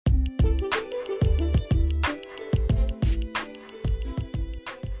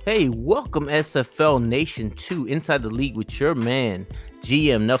Hey, welcome SFL Nation to Inside the League with your man,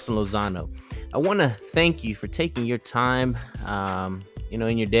 GM Nelson Lozano. I want to thank you for taking your time,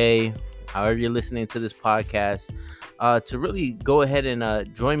 in your day, however you're listening to this podcast, to really go ahead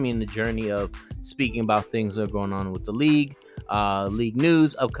and join me in the journey of speaking about things that are going on with the league, league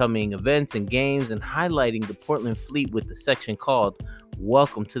news, upcoming events and games, and highlighting the Portland Fleet with the section called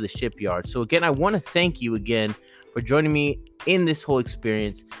Welcome to the Shipyard. So again, I want to thank you again for joining me in this whole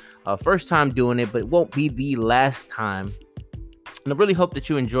experience. First time doing it, but it won't be the last time. And I really hope that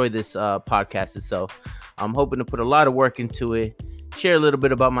you enjoy this podcast itself. I'm hoping to put a lot of work into it, share a little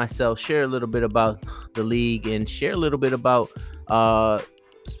bit about myself, share a little bit about the league, and share a little bit about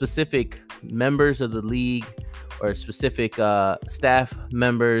specific members of the league or specific staff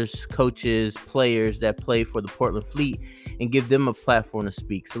members, coaches, players that play for the Portland Fleet and give them a platform to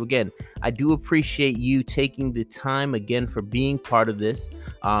speak. So again, I do appreciate you taking the time again for being part of this.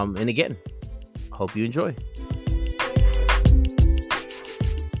 And again, hope you enjoy.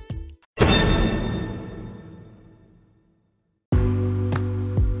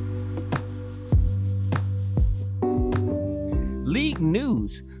 League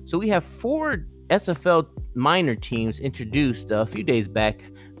news. So we have 4 SFL minor teams introduced a few days back,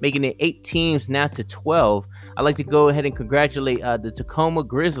 making it 8 teams now to 12. I'd like to go ahead and congratulate the Tacoma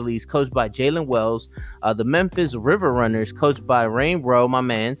Grizzlies, coached by Jalen Wells, the Memphis River Runners, coached by Rain Rowe, my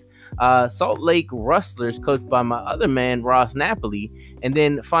man's, Salt Lake Rustlers, coached by my other man, Ross Napoli, and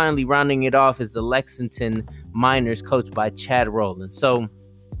then finally rounding it off is the Lexington Miners, coached by Chad Rowland. So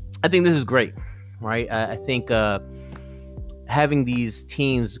I think this is great, right? I think having these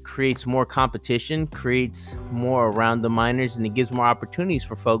teams creates more competition, creates more around the minors, and it gives more opportunities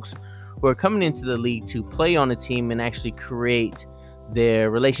for folks who are coming into the league to play on a team and actually create their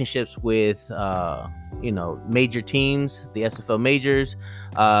relationships with, major teams, the SFL majors,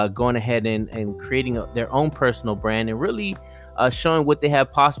 going ahead and creating their own personal brand and really showing what they have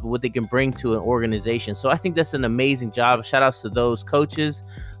possible, what they can bring to an organization. So I think that's an amazing job. Shout outs to those coaches.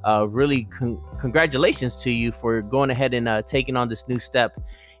 Really congratulations to you for going ahead and taking on this new step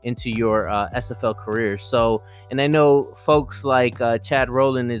into your SFL career. So, and I know folks like Chad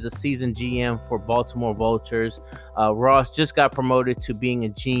Rowland is a seasoned GM for Baltimore Vultures. Ross just got promoted to being a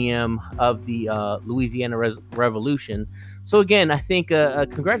GM of the Louisiana Revolution. So again, I think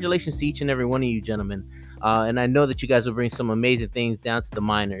congratulations to each and every one of you gentlemen. And I know that you guys will bring some amazing things down to the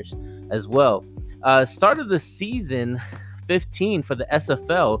minors as well. Start of the season 15 for the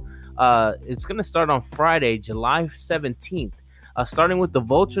SFL. It's going to start on Friday, July 17th, starting with the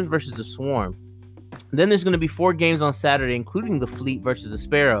Vultures versus the Swarm. Then there's going to be 4 games on Saturday, including the Fleet versus the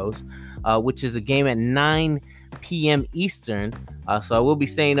Sparrows, which is a game at 9 p.m. Eastern. So I will be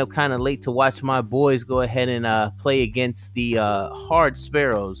staying up kind of late to watch my boys go ahead and play against the Hard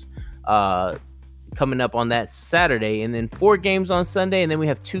Sparrows coming up on that Saturday. And then 4 games on Sunday, and then we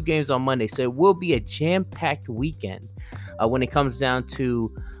have 2 games on Monday. So it will be a jam-packed weekend when it comes down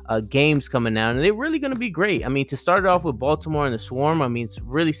to games coming out, and they're really going to be great. I mean, to start it off with Baltimore and the Swarm, I mean, it's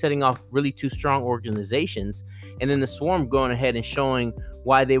really setting off really 2 strong organizations, and then the Swarm going ahead and showing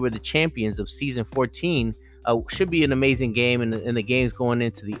why they were the champions of season 14. Should be an amazing game, and the games going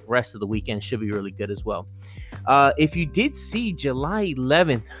into the rest of the weekend should be really good as well. If you did see July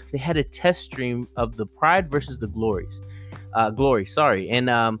 11th, they had a test stream of the Pride versus the Glory, and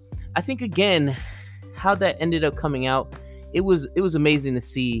I think again how that ended up coming out, it was amazing to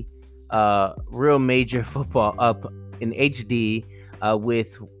see real major football up in HD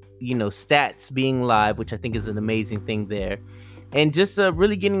with stats being live, which I think is an amazing thing there, and just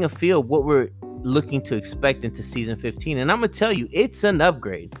really getting a feel of what we're looking to expect into season 15. And I'm gonna tell you, it's an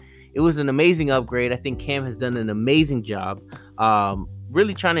upgrade. It was an amazing upgrade. I think Cam has done an amazing job,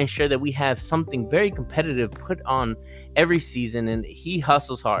 really trying to ensure that we have something very competitive put on every season, and he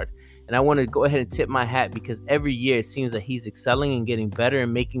hustles hard. And I want to go ahead and tip my hat, because every year it seems that he's excelling and getting better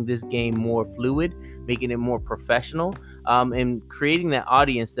and making this game more fluid, making it more professional, and creating that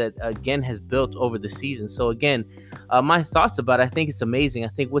audience that, again, has built over the season. So, again, my thoughts about it, I think it's amazing. I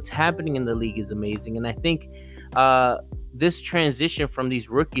think what's happening in the league is amazing. And I think this transition from these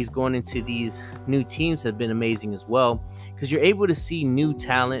rookies going into these new teams has been amazing as well, because you're able to see new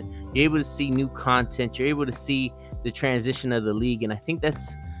talent, you're able to see new content, you're able to see the transition of the league. And I think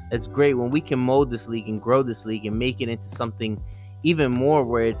that's great when we can mold this league and grow this league and make it into something even more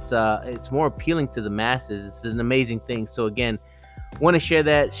where it's more appealing to the masses. It's an amazing thing. So again, want to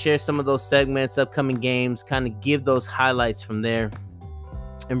share some of those segments, upcoming games, kind of give those highlights from there,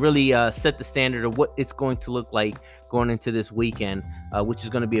 and really set the standard of what it's going to look like going into this weekend, which is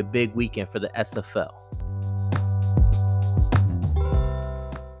going to be a big weekend for the SFL.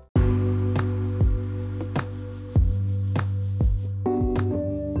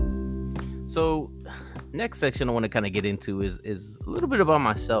 next section I want to kind of get into is a little bit about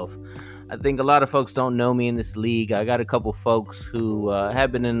myself. I think a lot of folks don't know me in this league. I got a couple folks who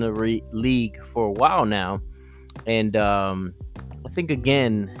have been in the league for a while now, and I think,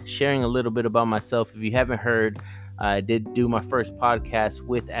 again, sharing a little bit about myself. If you haven't heard, I did do my first podcast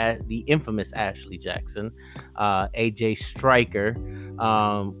with the infamous Ashley Jackson, AJ Striker,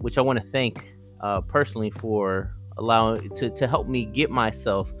 which I want to thank personally for allowing to help me get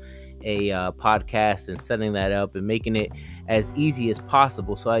myself a podcast and setting that up and making it as easy as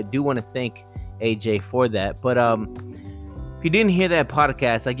possible. So I do want to thank AJ for that. But if you didn't hear that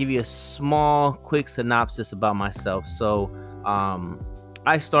podcast, I'll give you a small, quick synopsis about myself. So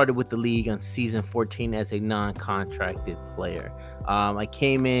I started with the league on season 14 as a non-contracted player. I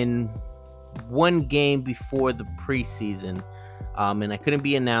came in one game before the preseason, and I couldn't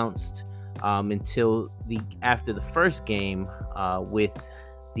be announced until after the first game with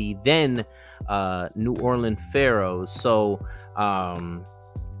the then New Orleans Pharaohs. So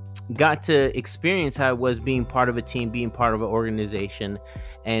got to experience how it was being part of a team, being part of an organization,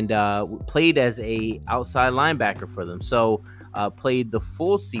 and played as a outside linebacker for them. So played the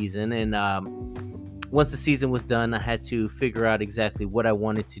full season, and once the season was done, I had to figure out exactly what I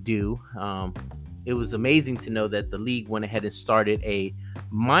wanted to do. It was amazing to know that the league went ahead and started a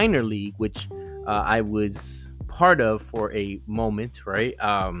minor league, which I was part of for a moment, right?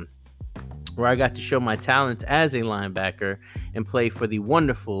 Where I got to show my talents as a linebacker and play for the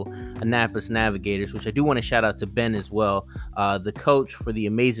wonderful Annapolis Navigators, which I do want to shout out to Ben as well, the coach, for the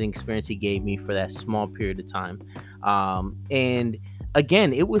amazing experience he gave me for that small period of time. And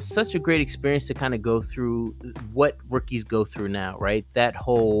again, it was such a great experience to kind of go through what rookies go through now, right? That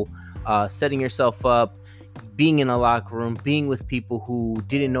whole setting yourself up, being in a locker room, being with people who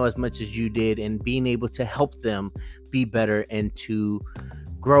didn't know as much as you did, and being able to help them be better and to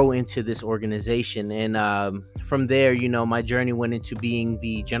grow into this organization. And from there, my journey went into being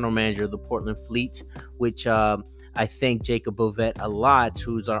the general manager of the Portland Fleet, which I thank Jacob Bovet a lot,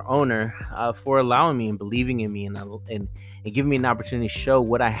 who's our owner, for allowing me and believing in me and giving me an opportunity to show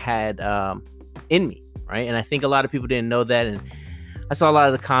what I had in me, right? And I think a lot of people didn't know that. And I saw a lot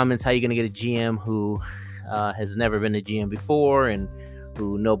of the comments, how are you going to get a GM who has never been a GM before and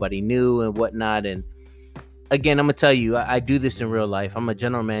who nobody knew and whatnot. And again, I'm going to tell you, I do this in real life. I'm a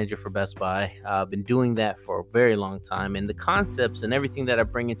general manager for Best Buy. I've been doing that for a very long time. And the concepts and everything that I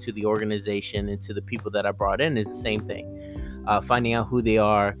bring into the organization and to the people that I brought in is the same thing. Finding out who they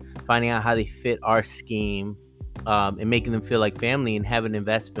are, finding out how they fit our scheme, and making them feel like family and have an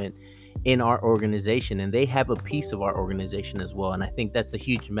investment in our organization. And they have a piece of our organization as well. And I think that's a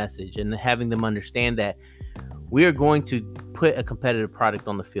huge message. And having them understand that we are going to put a competitive product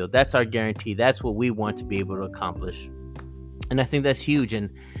on the field. That's our guarantee. That's what we want to be able to accomplish. And I think that's huge. And,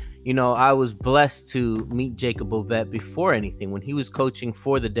 I was blessed to meet Jacob Bovet before anything when he was coaching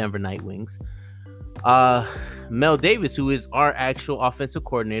for the Denver Nightwings. Mel Davis, who is our actual offensive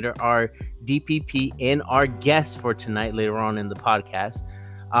coordinator, our DPP, and our guest for tonight later on in the podcast,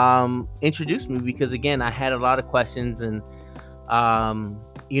 introduced me because, again, I had a lot of questions and,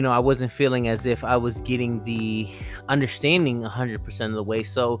 I wasn't feeling as if I was getting the understanding 100% of the way.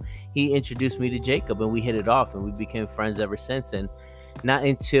 So he introduced me to Jacob and we hit it off and we became friends ever since. And not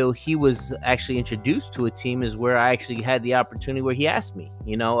until he was actually introduced to a team is where I actually had the opportunity where he asked me,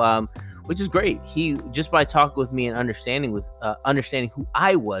 which is great. He, just by talking with me and understanding who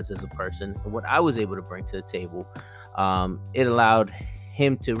I was as a person and what I was able to bring to the table, it allowed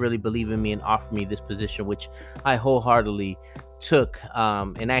him to really believe in me and offer me this position, which I wholeheartedly took,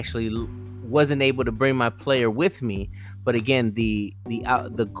 and actually wasn't able to bring my player with me. But again, the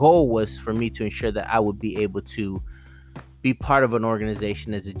goal was for me to ensure that I would be able to be part of an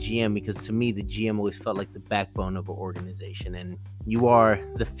organization as a GM, because to me, the GM always felt like the backbone of an organization. And you are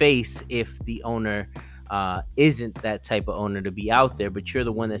the face if the owner isn't that type of owner to be out there, but you're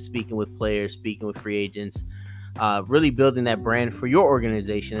the one that's speaking with players, speaking with free agents, really building that brand for your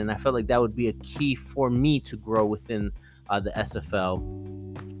organization. And I felt like that would be a key for me to grow within the SFL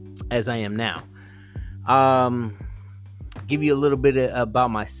as I am now. Give you a little bit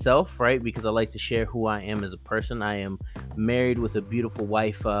about myself, right? Because I like to share who I am as a person. I am married with a beautiful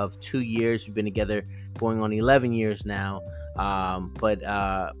wife of 2 years. We've been together going on 11 years now.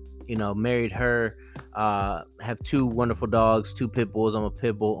 Married her, have 2 wonderful dogs, 2 pit bulls. I'm a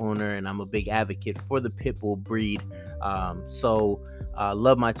pit bull owner and I'm a big advocate for the pit bull breed.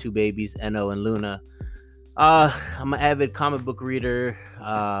 Love my 2 babies, Eno and Luna. I'm an avid comic book reader,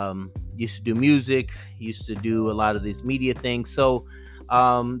 used to do music, used to do a lot of these media things. So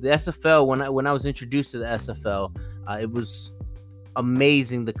the SFL, when I was introduced to the SFL, it was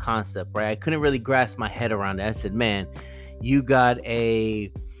amazing, the concept, right? I couldn't really grasp my head around it. I said, man, you got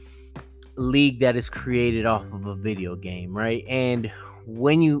a league that is created off of a video game, right? And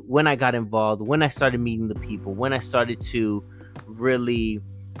when I got involved, when I started meeting the people, when I started to really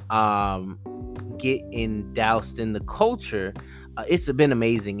get doused in the culture, it's been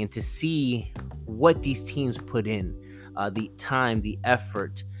amazing. And to see what these teams put in, the time, the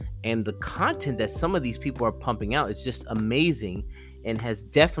effort, and the content that some of these people are pumping out, is just amazing, and has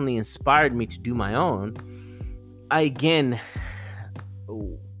definitely inspired me to do my own. I again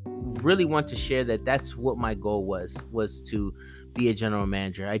really want to share that that's what my goal was to be a general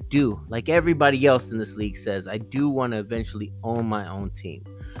manager. I do, like everybody else in this league says, I do want to eventually own my own team.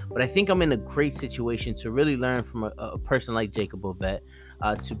 But I think I'm in a great situation to really learn from a person like Jacob Ovett,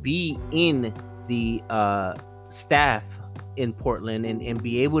 to be in the staff in Portland and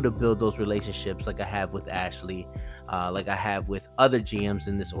be able to build those relationships like I have with Ashley, like I have with other GMs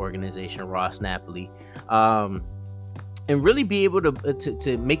in this organization, Ross Napoli, and really be able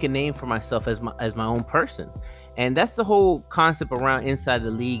to make a name for myself as my own person. And that's the whole concept around Inside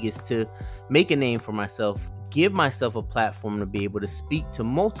the League, is to make a name for myself, give myself a platform to be able to speak to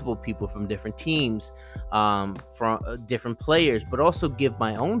multiple people from different teams, from different players, but also give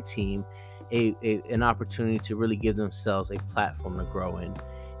my own team an opportunity to really give themselves a platform to grow in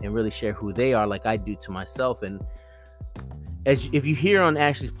and really share who they are, like I do to myself. And if you hear on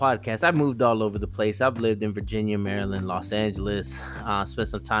Ashley's podcast, I've moved all over the place. I've lived in Virginia, Maryland, Los Angeles, spent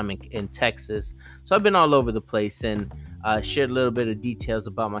some time in Texas. So I've been all over the place, and shared a little bit of details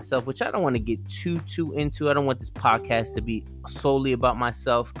about myself, which I don't want to get too into. I don't want this podcast to be solely about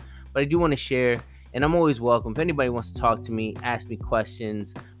myself, but I do want to share, and I'm always welcome. If anybody wants to talk to me, ask me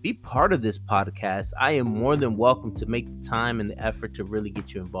questions, be part of this podcast, I am more than welcome to make the time and the effort to really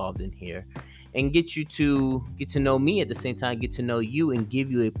get you involved in here and get you to get to know me, at the same time get to know you, and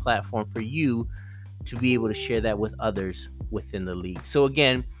give you a platform for you to be able to share that with others within the league. So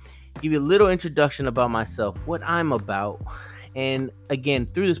again, give you a little introduction about myself, what I'm about. And again,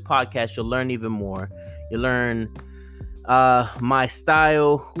 through this podcast, you'll learn even more. You'll learn my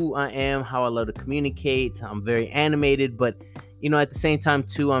style, who I am, how I love to communicate. I'm very animated, but at the same time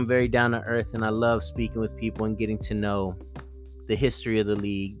too, I'm very down to earth, and I love speaking with people and getting to know the history of the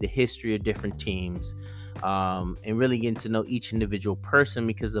league, the history of different teams, and really getting to know each individual person,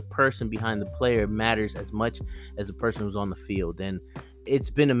 because the person behind the player matters as much as the person who's on the field. And it's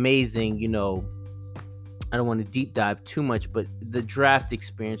been amazing. I don't want to deep dive too much, but the draft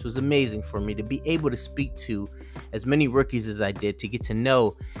experience was amazing for me, to be able to speak to as many rookies as I did, to get to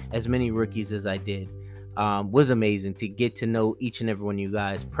know as many rookies as I did, was amazing. To get to know each and every one of you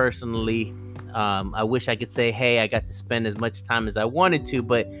guys personally. I wish I could say, hey, I got to spend as much time as I wanted to,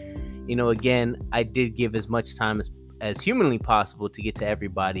 but again, I did give as much time as humanly possible to get to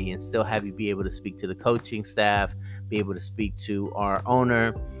everybody, and still have you be able to speak to the coaching staff, be able to speak to our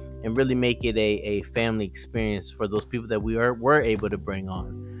owner, and really make it a family experience for those people that we were able to bring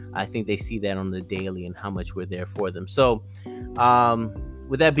on. I think they see that on the daily and how much we're there for them. So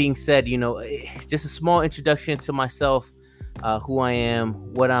with that being said, just a small introduction to myself, who I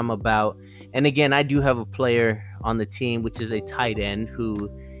am, what I'm about. And again, I do have a player on the team, which is a tight end, who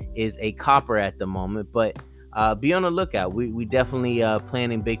is a copper at the moment, but be on the lookout. We definitely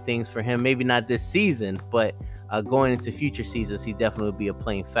planning big things for him. Maybe not this season, but going into future seasons, he definitely will be a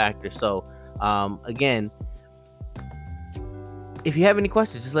playing factor. So again, if you have any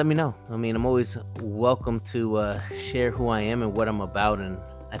questions, just let me know. I'm always welcome to share who I am and what I'm about. And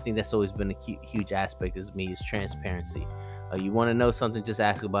I think that's always been a huge aspect of me, is transparency. You want to know something, just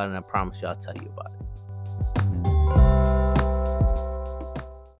ask about it, and I promise you I'll tell you about it.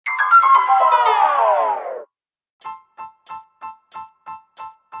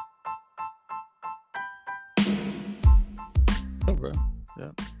 Okay.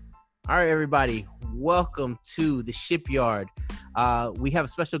 Yeah. All right, everybody, welcome to the Shipyard. We have a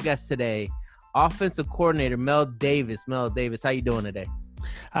special guest today, offensive coordinator Mel Davis. Mel Davis, how you doing today?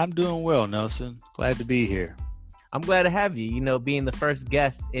 I'm doing well, Nelson. Glad to be here. I'm glad to have you. Being the first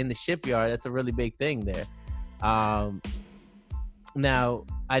guest in the Shipyard, that's a really big thing there. Now,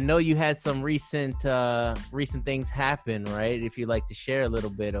 I know you had some recent things happen, right? If you'd like to share a little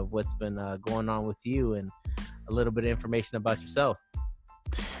bit of what's been going on with you, and a little bit of information about yourself.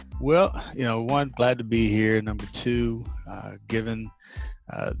 Well, one, glad to be here. Number two, given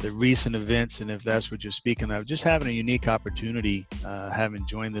the recent events, and if that's what you're speaking of, just having a unique opportunity, having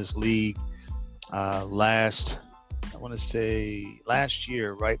joined this league last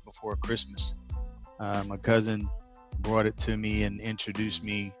year, right before Christmas. My cousin brought it to me and introduced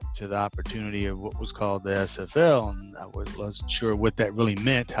me to the opportunity of what was called the SFL, and I wasn't sure what that really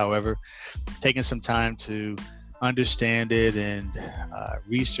meant. However, taking some time to understand it and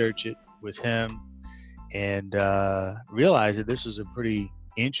research it with him, and realize that this was a pretty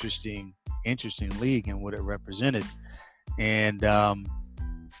interesting league and what it represented. And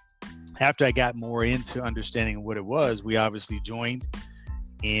after I got more into understanding what it was, we obviously joined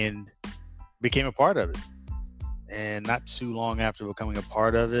and became a part of it. And not too long after becoming a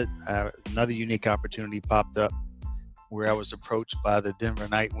part of it, another unique opportunity popped up where I was approached by the Denver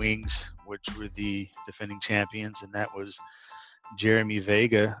Nightwings, which were the defending champions, and that was Jeremy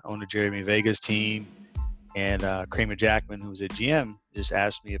Vega, owner Jeremy Vega's team, and Kramer Jackman, who was a GM, just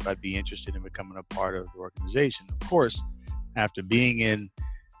asked me if I'd be interested in becoming a part of the organization. Of course, after being in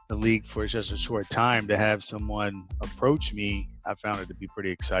the league for just a short time, to have someone approach me, I found it to be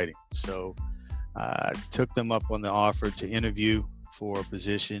pretty exciting. So I took them up on the offer to interview for a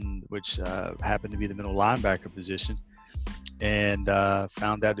position which happened to be the middle linebacker position, and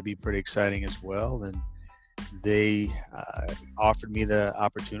found that to be pretty exciting as well. And they offered me the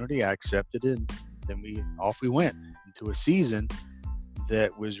opportunity. I accepted it, and then we went into a season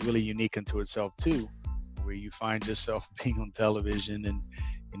that was really unique unto itself too, where you find yourself being on television and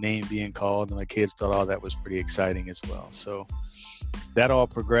your name being called, and my kids thought all that was pretty exciting as well. So that all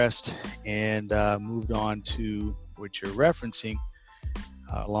progressed and moved on to what you're referencing.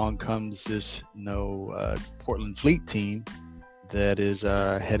 Along comes this Portland Fleet team that is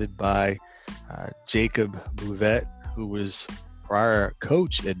headed by Jacob Bouvet, who was prior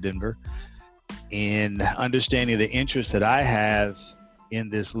coach at Denver. And understanding the interest that I have in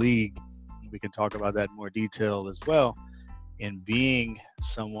this league, we can talk about that in more detail as well, in being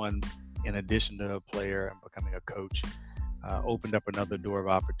someone in addition to a player and becoming a coach, opened up another door of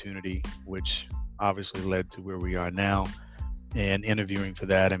opportunity, which obviously led to where we are now, and interviewing for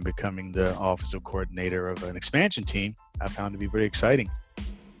that and becoming the offensive coordinator of an expansion team, I found to be pretty exciting.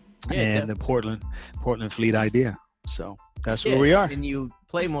 And the Portland Fleet idea. So that's where we are. And you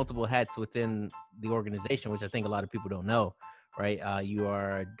play multiple hats within the organization, which I think a lot of people don't know, right? You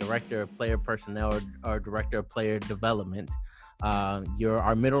are director of player personnel or director of player development. You're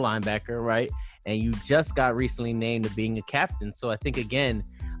our middle linebacker, right? And you just got recently named to being a captain. So I think, again,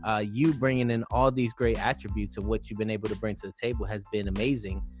 you bringing in all these great attributes of what you've been able to bring to the table has been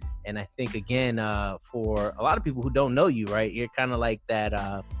amazing. And I think, again, for a lot of people who don't know you, right, you're kind of like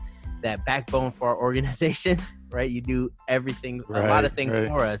that backbone for our organization, right? You do everything, a lot of things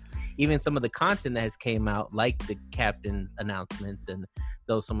for us. Even some of the content that has came out, like the captain's announcements and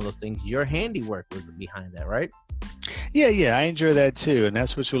some of those things, your handiwork was behind that, right? Yeah, I enjoy that too. And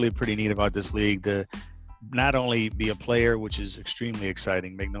that's what's really pretty neat about this league, to not only be a player, which is extremely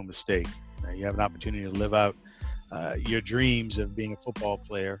exciting, make no mistake. You have an opportunity to live out your dreams of being a football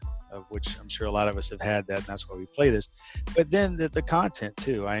player, of which I'm sure a lot of us have had that, and that's why we play this. But then the content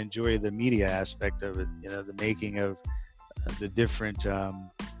too. I enjoy the media aspect of it, the making of the different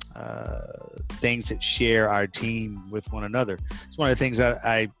things that share our team with one another. It's one of the things that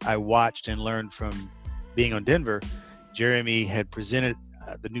I watched and learned from being on Denver. Jeremy had presented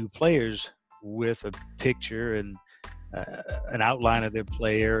the new players with a picture and an outline of their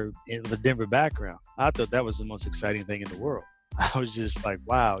player in the Denver background. I thought that was the most exciting thing in the world. I was just like,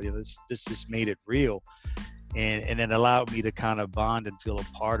 wow, this just made it real, and it allowed me to kind of bond and feel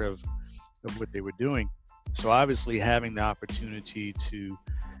a part of what they were doing. So obviously having the opportunity to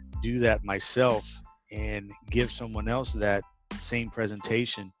do that myself and give someone else that same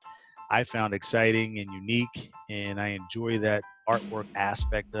presentation, I found exciting and unique, and I enjoy that artwork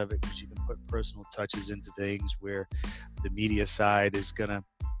aspect of it, because you can put personal touches into things where the media side is going to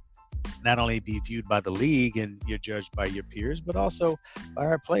not only be viewed by the league and you're judged by your peers, but also by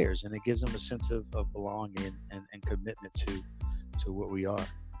our players, and it gives them a sense of belonging and commitment to what we are.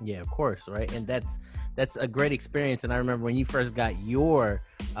 Yeah, of course, right? And that's a great experience. And I remember when you first got your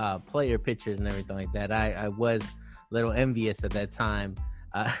player pictures and everything like that, I was a little envious at that time,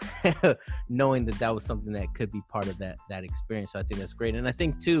 knowing that was something that could be part of that experience. So I think that's great. And I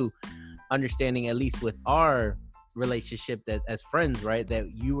think too, understanding, at least with our relationship, that as friends, right,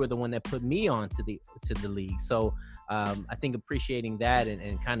 that you were the one that put me on to the league. So I think appreciating that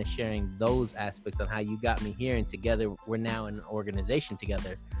and kind of sharing those aspects on how you got me here, and together we're now in an organization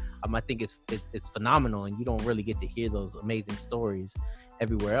together. I think it's phenomenal, and you don't really get to hear those amazing stories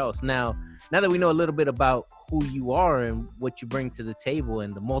everywhere else. Now that we know a little bit about who you are and what you bring to the table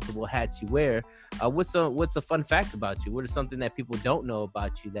and the multiple hats you wear, what's a fun fact about you? What is something that people don't know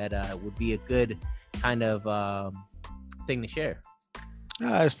about you that would be a good kind of thing to share?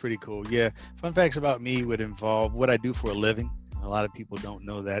 That's pretty cool. Yeah. Fun facts about me would involve what I do for a living. A lot of people don't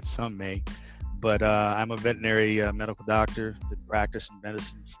know that. Some may. But I'm a veterinary medical doctor. Been practicing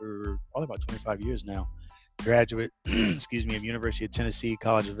medicine for probably about 25 years now. Graduate, excuse me, of University of Tennessee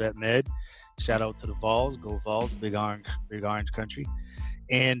College of Vet Med. Shout out to the Vols. Go Vols, big orange country.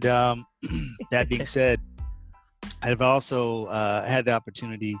 And that being said, I've also had the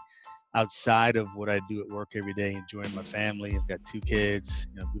opportunity outside of what I do at work every day, enjoying my family. I've got 2 kids,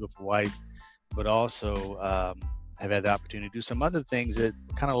 beautiful wife, but also I've had the opportunity to do some other things that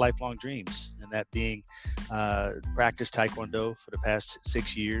were kind of lifelong dreams, and that being practice Taekwondo for the past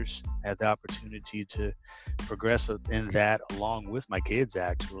 6 years. I had the opportunity to progress in that along with my kids,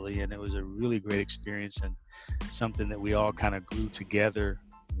 actually, and it was a really great experience and something that we all kind of grew together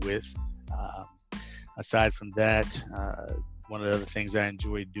with. Aside from that, one of the other things I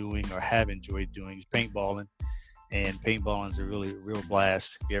enjoy doing or have enjoyed doing is paintballing. And paintballing is a real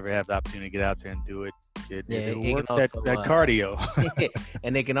blast. If you ever have the opportunity to get out there and do it, it'll work that cardio.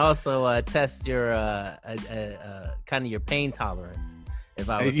 And it can also test your kind of your pain tolerance. If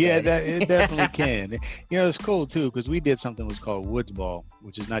I was it definitely can. It's cool too, because we did something that was called woods ball,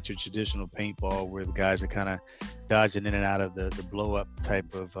 which is not your traditional paintball where the guys are kind of dodging in and out of the blow up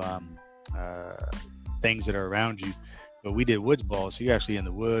type of things that are around you. But we did woods ball, so you're actually in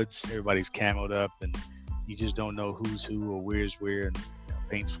the woods. Everybody's camoed up, and you just don't know who's who or where's where, and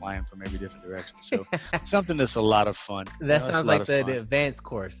paint's flying from every different direction. So something that's a lot of fun. That sounds like the advanced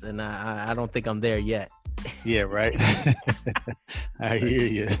course, and I don't think I'm there yet. Yeah, right. I hear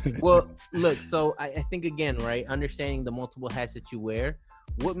you. Well, look, so I think, again, right, understanding the multiple hats that you wear,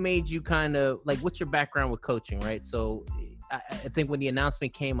 what made you kind of, like, what's your background with coaching, right? So I think when the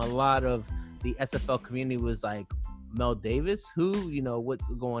announcement came, a lot of the SFL community was like, Mel Davis, what's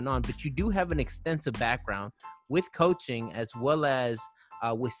going on? But you do have an extensive background with coaching as well as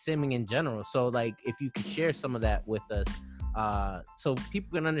with simming in general. So, like, if you could share some of that with us, so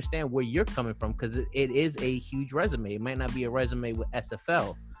people can understand where you're coming from, because it is a huge resume. It might not be a resume with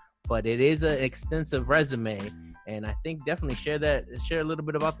SFL, but it is an extensive resume. And I think definitely share a little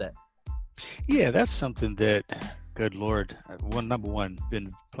bit about that. Yeah, that's something that, good Lord, number one,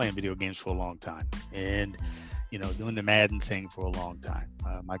 been playing video games for a long time. And doing the Madden thing for a long time.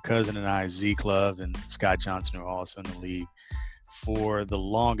 My cousin and I, Zeke Love and Scott Johnson, are also in the league for the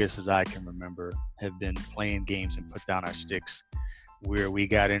longest as I can remember, have been playing games and put down our sticks, where we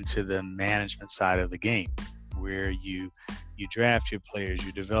got into the management side of the game, where you draft your players,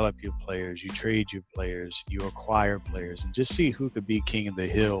 you develop your players, you trade your players, you acquire players, and just see who could be king of the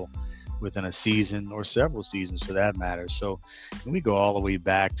hill within a season or several seasons for that matter. So we go all the way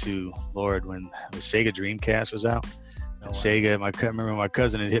back to, Lord, when the Sega Dreamcast was out. Sega, I remember my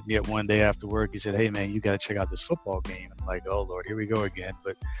cousin had hit me up one day after work. He said, "Hey man, you got to check out this football game." I'm like, "Oh Lord, here we go again."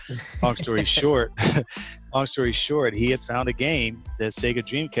 But long story short, he had found a game that Sega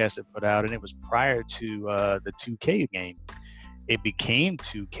Dreamcast had put out, and it was prior to the 2K game. It became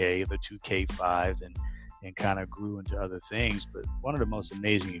 2K, the 2K5, and kind of grew into other things. But one of the most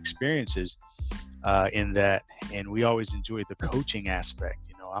amazing experiences in that, and we always enjoyed the coaching aspect.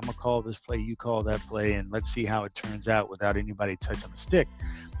 I'm gonna call this play, you call that play, and let's see how it turns out without anybody touching the stick.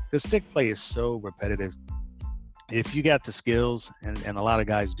 The stick play is so repetitive. If you got the skills, and a lot of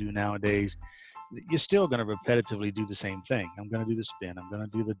guys do nowadays, you're still going to repetitively do the same thing. I'm going to do the spin. I'm going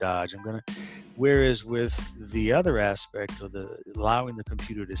to do the dodge. Whereas with the other aspect of allowing the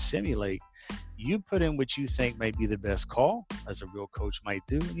computer to simulate, you put in what you think might be the best call, as a real coach might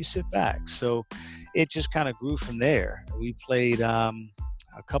do, and you sit back. So it just kind of grew from there. We played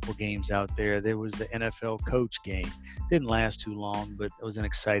a couple games out there. There was the NFL coach game. Didn't last too long, but it was an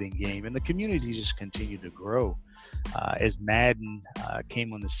exciting game. And the community just continued to grow as Madden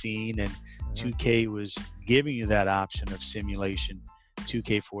came on the scene, and 2K was giving you that option of simulation,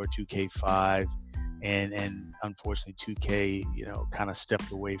 2K4, 2K5. And unfortunately, 2K, kind of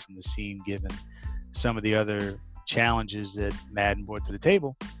stepped away from the scene given some of the other challenges that Madden brought to the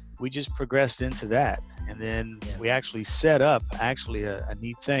table. We just progressed into that. And then we actually set up a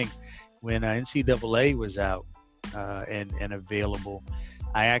neat thing when NCAA was out and available.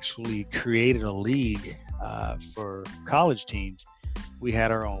 I actually created a league for college teams. We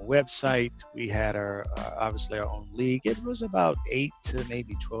had our own website. We had obviously our own league. It was about 8 to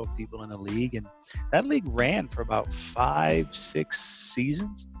maybe 12 people in the league. And that league ran for about 5-6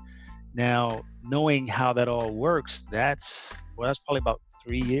 seasons. Now, knowing how that all works, that's probably about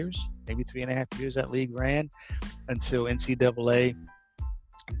 3 years, maybe 3.5 years that league ran, until NCAA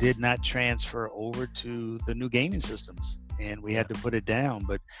did not transfer over to the new gaming systems, and we had to put it down.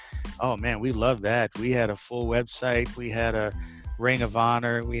 But oh man, we loved that. We had a full website. We had a Ring of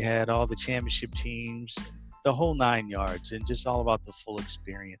Honor. We had all the championship teams, the whole 9 yards, and just all about the full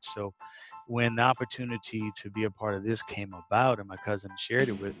experience. So when the opportunity to be a part of this came about and my cousin shared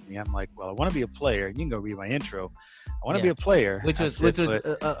it with me, I'm like, well, I want to be a player. You can go read my intro. I want to be a player. Which was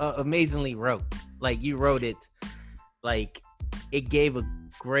amazingly wrote. Like, you wrote it, like, it gave a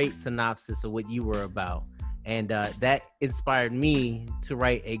great synopsis of what you were about. And that inspired me to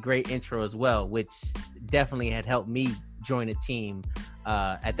write a great intro as well, which definitely had helped me join a team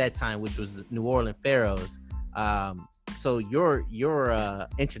at that time, which was the New Orleans Pharaohs. So your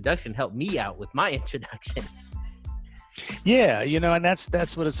introduction helped me out with my introduction. Yeah, and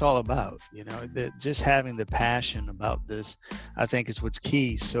that's what it's all about. Just having the passion about this, I think, is what's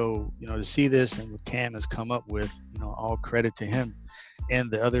key. So, to see this and what Cam has come up with, all credit to him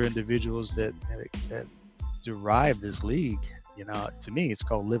and the other individuals that derive this league. To me, it's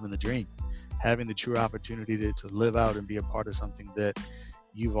called living the dream, having the true opportunity to live out and be a part of something that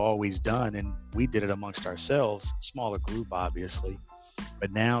you've always done. And we did it amongst ourselves, smaller group, obviously.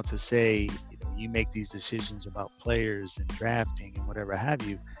 But now to say, you make these decisions about players and drafting and whatever have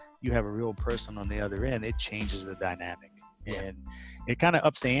you, you have a real person on the other end, it changes the dynamic. And it kind of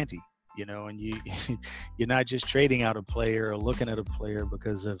ups the ante, and you're not just trading out a player or looking at a player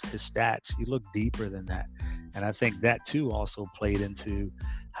because of his stats. You look deeper than that. And I think that too also played into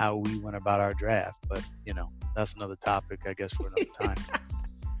how we went about our draft. But, that's another topic, I guess, for another time.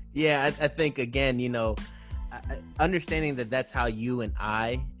 Yeah, I think, again, understanding that that's how you and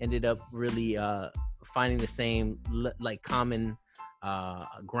I ended up really finding the same common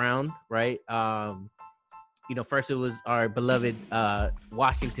ground, right? First it was our beloved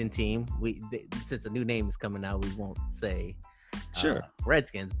Washington team. Since a new name is coming out, we won't say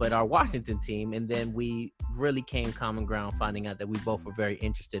Redskins, but our Washington team. And then we really came common ground, finding out that we both were very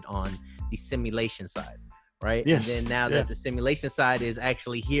interested on the simulation side, right? Yes. And then now that the simulation side is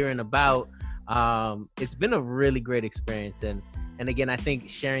actually here and about, it's been a really great experience. And again, I think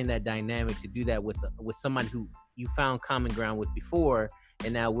sharing that dynamic to do that with someone who you found common ground with before,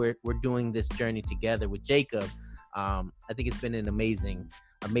 and now we're doing this journey together with Jacob. I think it's been an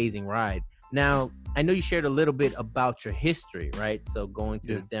amazing ride. Now, I know you shared a little bit about your history, right? So going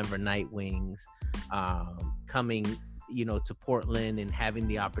to the Denver Nightwings, coming, to Portland and having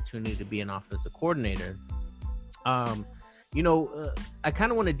the opportunity to be an offensive coordinator. I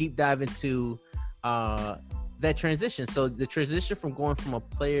kind of want to deep dive into that transition. So the transition from going from a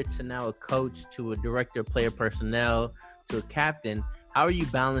player to now a coach to a director of player personnel to a captain. How are you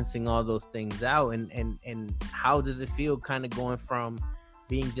balancing all those things out? And how does it feel kind of going from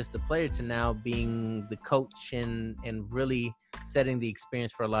being just a player to now being the coach and really setting the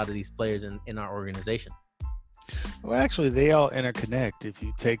experience for a lot of these players in our organization? Well, actually, they all interconnect. If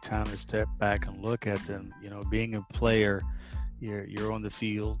you take time to step back and look at them, being a player, you're on the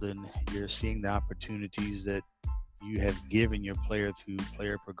field and you're seeing the opportunities that you have given your player through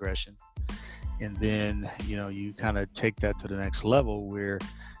player progression. And then, you kind of take that to the next level where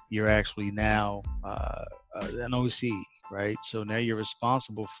you're actually now an OC, right? So now you're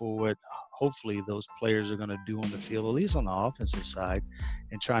responsible for what hopefully those players are going to do on the field, at least on the offensive side,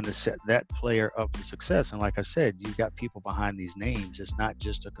 and trying to set that player up for success. And like I said, you've got people behind these names. It's not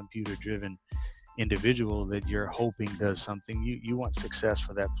just a computer-driven individual that you're hoping does something. You want success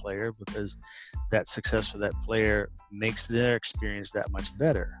for that player, because that success for that player makes their experience that much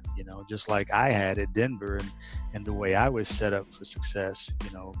better. Just like I had at Denver, and the way I was set up for success,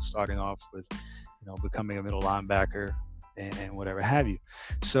 starting off with, becoming a middle linebacker and whatever have you.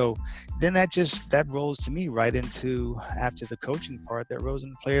 So then that rolls to me right into, after the coaching part, that rolls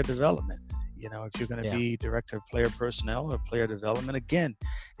into player development. If you're going to be director of player personnel or player development, again,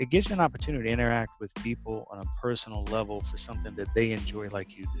 it gives you an opportunity to interact with people on a personal level for something that they enjoy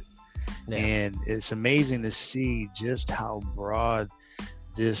like you do. Yeah. And it's amazing to see just how broad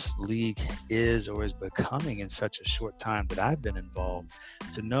this league is or is becoming in such a short time that I've been involved,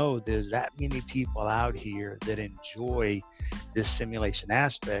 to know there's that many people out here that enjoy this simulation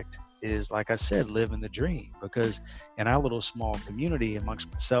aspect is, like I said, living the dream. Because in our little small community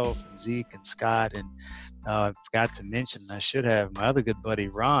amongst myself and Zeke and Scott, and I forgot to mention, I should have, my other good buddy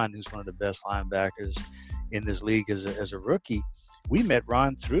Ron, who's one of the best linebackers in this league as a rookie. We met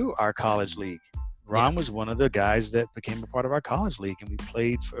Ron through our college league. Ron was one of the guys that became a part of our college league, and we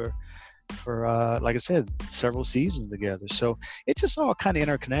played for like I said, several seasons together. So it just all kind of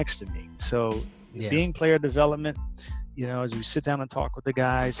interconnects to me. So being player development, as we sit down and talk with the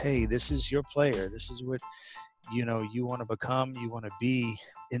guys, hey, this is your player. This is what, you want to become, you want to be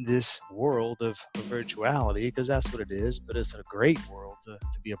in this world of virtuality, because that's what it is, but it's a great world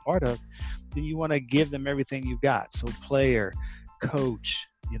to be a part of. Then you want to give them everything you've got. So player, coach,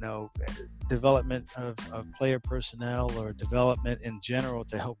 development of player personnel or development in general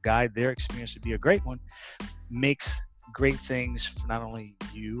to help guide their experience to be a great one, makes great things for not only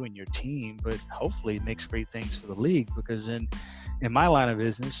you and your team, but hopefully it makes great things for the league. Because in my line of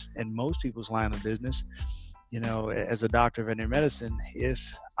business and most people's line of business, as a doctor of veterinary medicine, if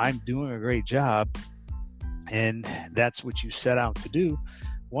I'm doing a great job and that's what you set out to do,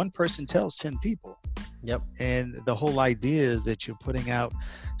 one person tells 10 people. Yep. And the whole idea is that you're putting out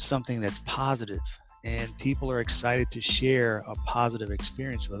something that's positive, and people are excited to share a positive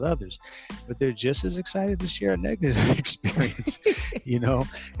experience with others, but they're just as excited to share a negative experience. In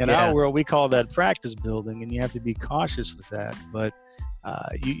our world, we call that practice building, and you have to be cautious with that. But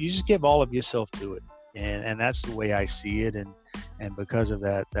you just give all of yourself to it, and that's the way I see it. And because of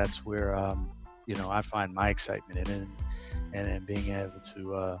that, that's where I find my excitement in it, and being able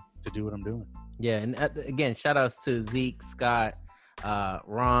to do what I'm doing. Yeah, and again, shout outs to Zeke, Scott,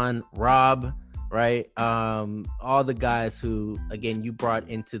 Ron, Rob, right? All the guys who, again, you brought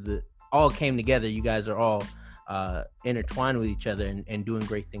into all came together. You guys are all intertwined with each other and doing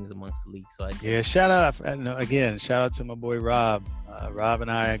great things amongst the league. So shout out to my boy Rob. Rob and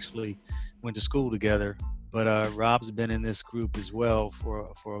I actually went to school together, but Rob's been in this group as well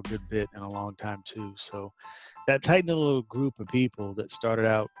for a good bit and a long time too. So that tight little group of people that started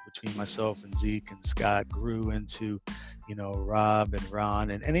out between myself and Zeke and Scott grew into, Rob and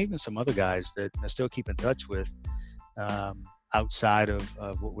Ron and even some other guys that I still keep in touch with outside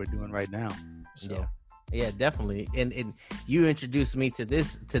of what we're doing right now. So. Yeah, definitely. And you introduced me to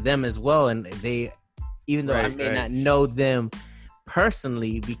them as well. And they, even though I may not know them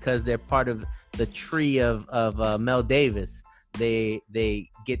personally because they're part of the tree of Mel Davis, they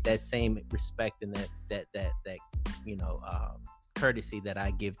get that same respect and that courtesy that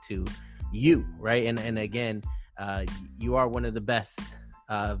I give to you, right? And again, you are one of the best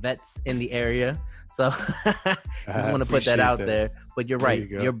vets in the area, so just want to put that out there. But you're right,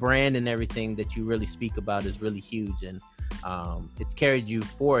 your brand and everything that you really speak about is really huge, and it's carried you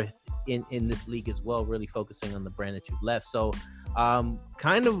forth in this league as well, really focusing on the brand that you've left. So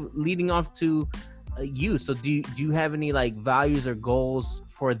kind of leading off to you, so do you have any like values or goals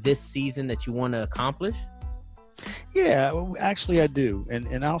for this season that you want to accomplish? Yeah, well, actually I do,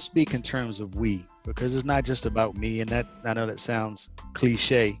 and I'll speak in terms of we, because it's not just about me, and that I know that sounds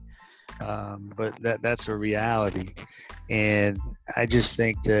cliche, but that's a reality. And I just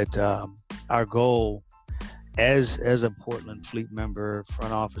think that our goal as a Portland Fleet member,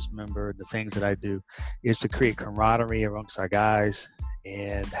 front office member, the things that I do is to create camaraderie amongst our guys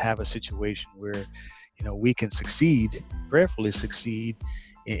and have a situation where we can prayerfully succeed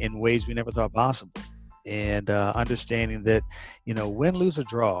in ways we never thought possible. And understanding that, win, lose, or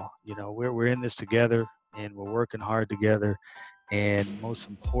draw, we're in this together and we're working hard together, and most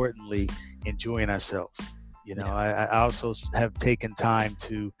importantly, enjoying ourselves. I also have taken time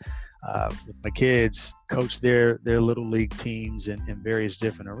to, with my kids, coach their little league teams in various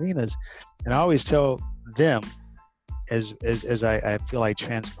different arenas. And I always tell them, as I feel I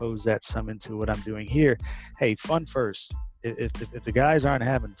transpose that some into what I'm doing here, hey, fun first. If the guys aren't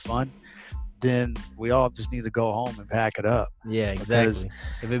having fun, then we all just need to go home and pack it up. Yeah, exactly.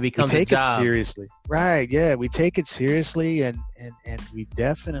 If it becomes a job. We take it seriously. Right, yeah. We take it seriously, and we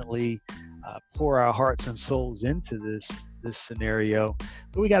definitely pour our hearts and souls into this scenario,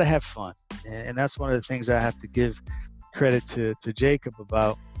 but we got to have fun. And that's one of the things I have to give credit to Jacob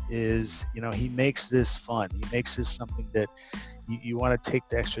about is, he makes this fun. He makes this something that you want to take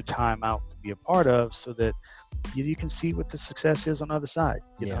the extra time out to be a part of, so that you can see what the success is on the other side.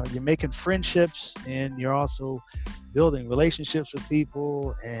 You're making friendships, and you're also building relationships with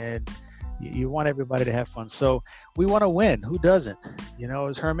people, and you want everybody to have fun. So we want to win. Who doesn't?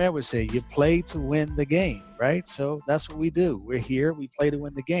 As Herman would say, you play to win the game, right? So that's what we do. We're here, we play to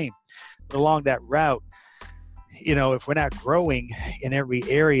win the game. But along that route, if we're not growing in every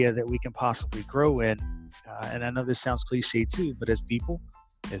area that we can possibly grow in, and I know this sounds cliche too, but as people,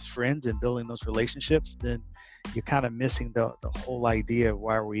 as friends, and building those relationships, then you're kind of missing the whole idea of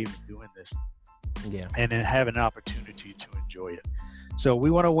why we're even doing this. Yeah. And then have an opportunity to enjoy it. So we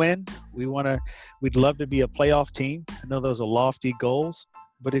want to win. We'd love to be a playoff team. I know those are lofty goals,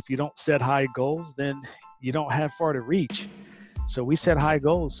 but if you don't set high goals, then you don't have far to reach. So we set high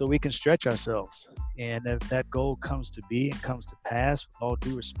goals so we can stretch ourselves. And if that goal comes to be and comes to pass, with all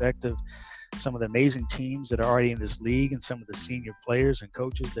due respect of some of the amazing teams that are already in this league and some of the senior players and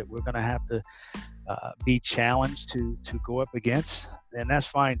coaches that we're going to have to be challenged to go up against, then that's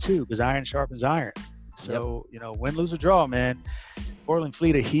fine too, because iron sharpens iron. So, win, lose, or draw, man. Portland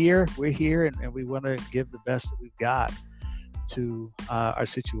Fleet are here. We're here, and we want to give the best that we've got to our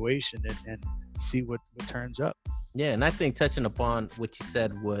situation and see what turns up. Yeah, and I think touching upon what you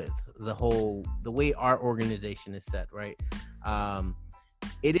said with the way our organization is set, right?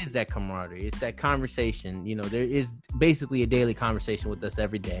 It is that camaraderie. It's that conversation. There is basically a daily conversation with us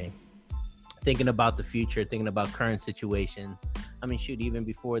every day, thinking about the future, thinking about current situations. I mean, shoot, even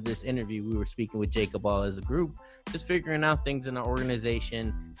before this interview, we were speaking with Jacob all as a group, just figuring out things in our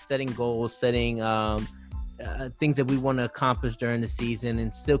organization, setting goals, setting things that we want to accomplish during the season,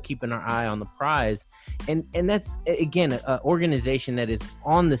 and still keeping our eye on the prize. And that's, again, an organization that is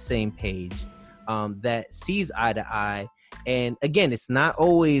on the same page, that sees eye to eye. And again, it's not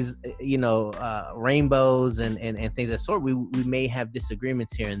always, rainbows and things of that sort. We may have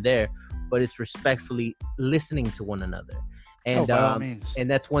disagreements here and there, but it's respectfully listening to one another. And by all means. And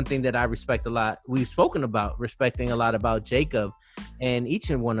that's one thing that I respect a lot. We've spoken about respecting a lot about Jacob and each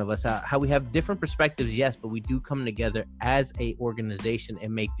and one of us, how we have different perspectives, yes, but we do come together as a organization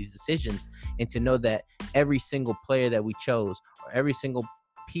and make these decisions. And to know that every single player that we chose, or every single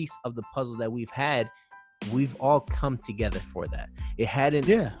piece of the puzzle that we've had, we've all come together for that. It hadn't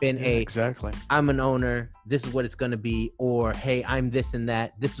been exactly, I'm an owner, this is what it's going to be, or hey, I'm this and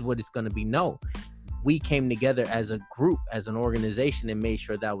that, this is what it's going to be. No, we came together as a group, as an organization, and made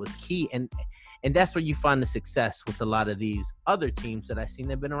sure that was key. And that's where you find the success with a lot of these other teams that I've seen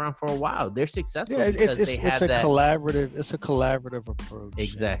that have been around for a while. They're successful because they have that collaborative approach.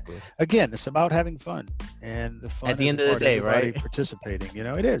 Exactly. Again, it's about having fun, and the fun at the is end of the day, right? Participating.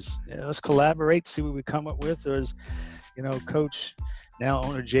 It is. Let's collaborate, see what we come up with. There's, Coach, now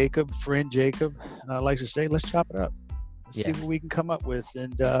owner Jacob, friend Jacob, likes to say, let's chop it up. Let's see what we can come up with,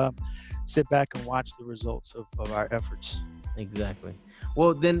 and sit back and watch the results of our efforts. Exactly.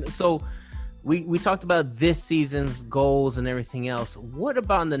 Well, then, so we talked about this season's goals and everything else. What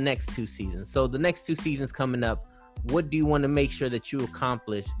about in the next two seasons? So the next two seasons coming up, what do you want to make sure that you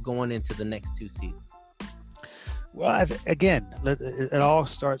accomplish going into the next two seasons? Well, again, it all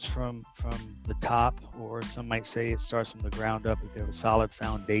starts from the top, or some might say it starts from the ground up. If you have a solid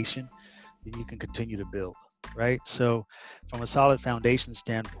foundation, then you can continue to build. Right. So from a solid foundation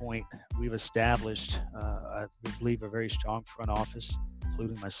standpoint, we've established, I believe, a very strong front office,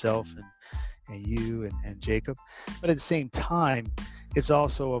 including myself and you and Jacob. But at the same time, it's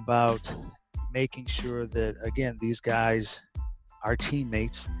also about making sure that, again, these guys, our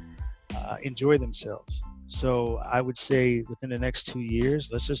teammates, enjoy themselves. So I would say within the next 2 years,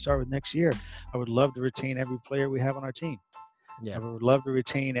 let's just start with next year, I would love to retain every player we have on our team. Yeah. I would love to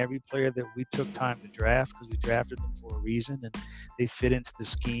retain every player that we took time to draft, because we drafted them for a reason, and they fit into the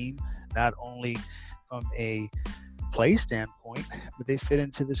scheme, not only from a play standpoint, but they fit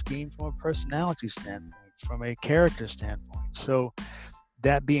into the scheme from a personality standpoint, from a character standpoint. So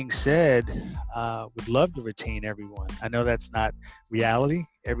that being said, would love to retain everyone. I know that's not reality.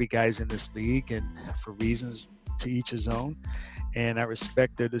 Every guy's in this league, and for reasons to each his own. And I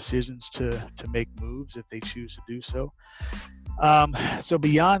respect their decisions to make moves if they choose to do so. So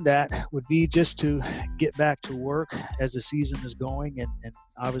beyond that would be just to get back to work as the season is going, and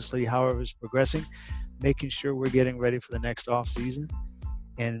obviously however it's progressing, making sure we're getting ready for the next off season,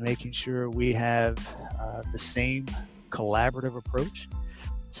 and making sure we have the same collaborative approach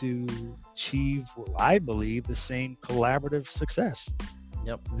to achieve what I believe the same collaborative success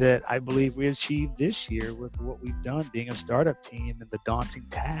that I believe we achieved this year with what we've done, being a startup team, and the daunting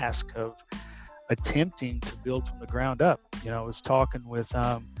task of attempting to build from the ground up. I was talking with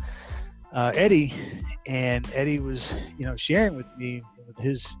Eddie, and Eddie was, sharing with me with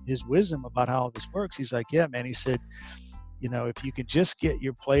his wisdom about how this works. He's like, yeah, man, he said, if you can just get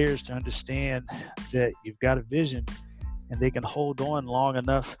your players to understand that you've got a vision and they can hold on long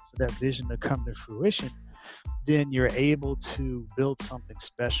enough for that vision to come to fruition, then you're able to build something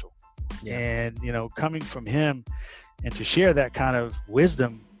special. Yeah. And, coming from him and to share that kind of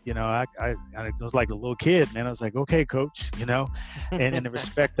wisdom, I was like a little kid, man. I was like, okay, coach, and the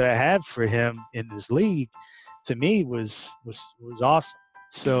respect that I have for him in this league, to me was awesome.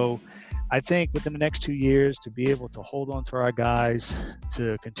 So I think within the next 2 years, to be able to hold on to our guys,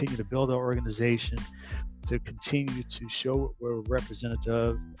 to continue to build our organization, to continue to show what we're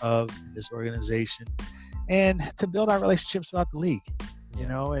representative of in this organization, and to build our relationships throughout the league,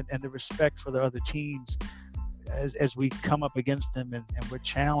 and the respect for the other teams as we come up against them and we're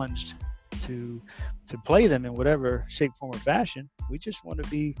challenged to play them in whatever shape, form, or fashion. We just want to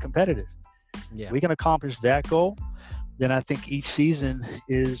be competitive. Yeah. We can accomplish that goal, then I think each season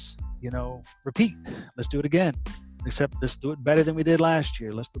is, repeat. Let's do it again. Except let's do it better than we did last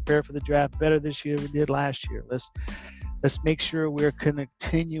year. Let's prepare for the draft better this year than we did last year. Let's make sure we're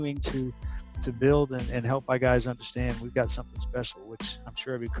continuing to to build and help our guys understand we've got something special, which I'm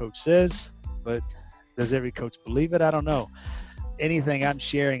sure every coach says, but does every coach believe it? I don't know. Anything I'm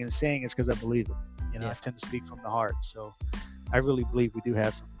sharing and saying is because I believe it. I tend to speak from the heart. So I really believe we do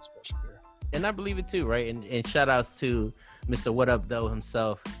have something special here. And I believe it too, right? And shout outs to Mr. What Up Doe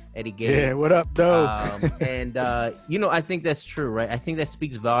himself, Eddie Gates. Yeah, what up, Doe? I think that's true, right? I think that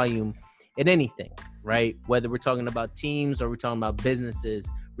speaks volume in anything, right? Whether we're talking about teams or we're talking about businesses,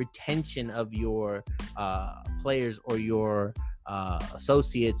 retention of your players or your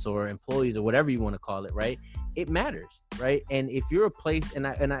associates or employees or whatever you want to call it, right? It matters, right? And if you're a place, and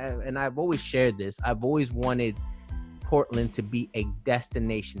I've always shared this, I've always wanted Portland to be a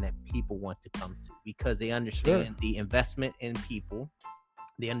destination that people want to come to because they understand the investment in people.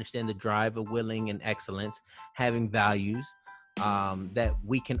 They understand the drive of willing and excellence, having values that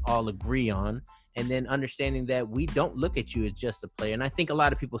we can all agree on, and then understanding that we don't look at you as just a player. And I think a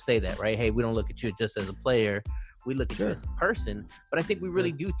lot of people say that, right? Hey, we don't look at you just as a player. We look at you as a person. But I think we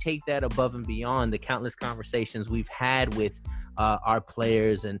really do take that above and beyond the countless conversations we've had with our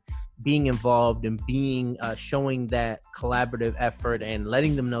players and being involved and being showing that collaborative effort and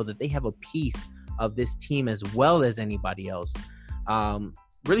letting them know that they have a piece of this team as well as anybody else.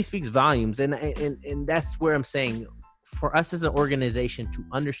 Really speaks volumes. And that's where I'm saying for us as an organization to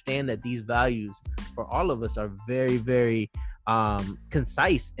understand that these values for all of us are very, very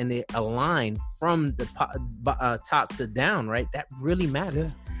concise and they align from the top to down, right? That really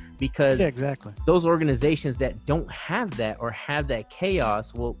matters because exactly. Those organizations that don't have that or have that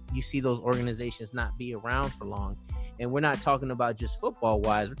chaos, well, you see those organizations not be around for long. And we're not talking about just football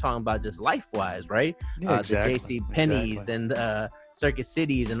wise, we're talking about just life wise, right? Exactly. The JC Penney's and Circuit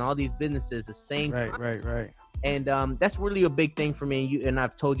Cities and all these businesses, the same concept. Right. And that's really a big thing for me. And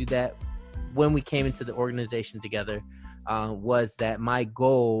I've told you that when we came into the organization together, was that my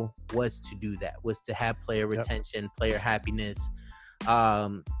goal was to do that, was to have player retention, player happiness,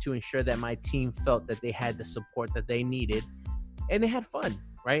 to ensure that my team felt that they had the support that they needed and they had fun,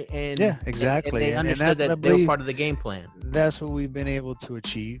 right? And exactly. And they understood that they were part of the game plan. That's what we've been able to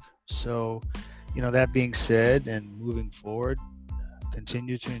achieve. So, that being said, and moving forward,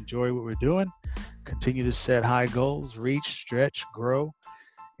 continue to enjoy what we're doing, continue to set high goals, reach, stretch, grow,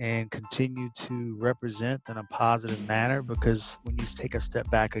 and continue to represent in a positive manner, because when you take a step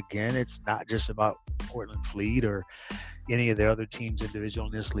back again, it's not just about Portland Fleet or any of the other teams individual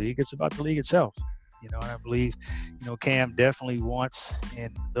in this league. It's about the league itself. And I believe, Cam definitely wants,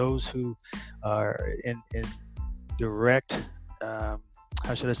 and those who are in direct,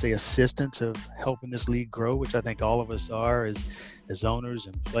 assistance of helping this league grow, which I think all of us are as owners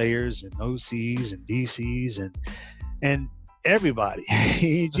and players and OCs and DCs and everybody,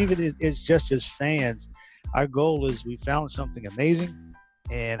 even it's just as fans. Our goal is we found something amazing,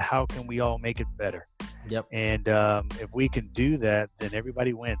 and how can we all make it better? Yep. And if we can do that, then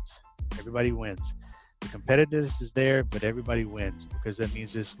everybody wins. Everybody wins. The competitiveness is there, but everybody wins, because that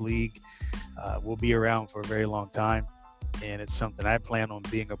means this league will be around for a very long time, and it's something I plan on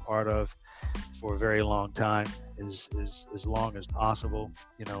being a part of for a very long time, as long as possible.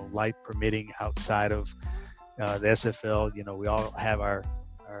 Life permitting outside of the SFL. We all have our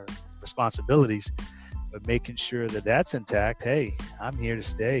responsibilities, but making sure that that's intact. Hey, I'm here to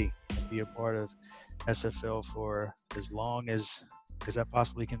stay and be a part of SFL for as long as I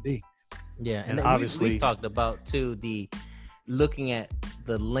possibly can be. Yeah, and obviously we talked about too looking at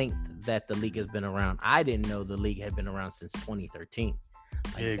the length that the league has been around. I didn't know the league had been around since 2013.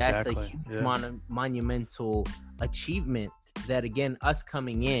 Exactly. That's a huge monumental achievement. That again, us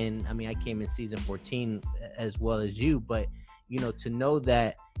coming in, I mean, I came in season 14 as well as you, but to know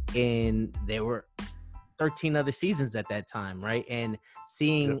that there were 13 other seasons at that time, right? And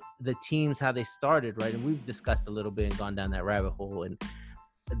seeing the teams, how they started, right? And we've discussed a little bit and gone down that rabbit hole, and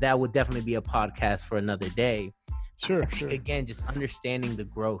that would definitely be a podcast for another day. Sure. Again, just understanding the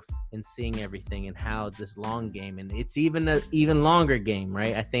growth and seeing everything and how this long game, and it's even an even longer game,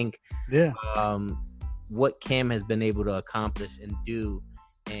 right? I think what Cam has been able to accomplish and do,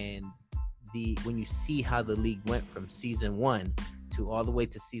 and when you see how the league went from season 1 to all the way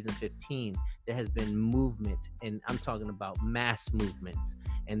to season 15, there has been movement, and I'm talking about mass movements,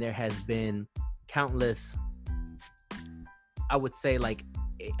 and there has been countless, I would say,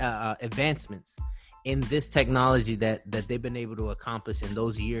 advancements in this technology that they've been able to accomplish in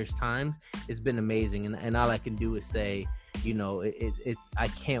those years' time. It's been amazing, and all I can do is say, it's I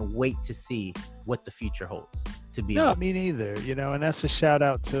can't wait to see what the future holds. To be honest. Me neither. And that's a shout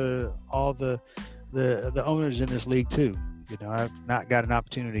out to all the owners in this league too. I've not got an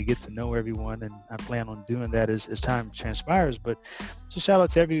opportunity to get to know everyone, and I plan on doing that as time transpires. But it's a shout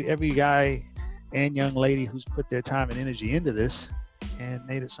out to every guy and young lady who's put their time and energy into this and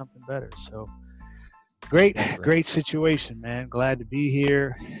made it something better. So great situation, man. Glad to be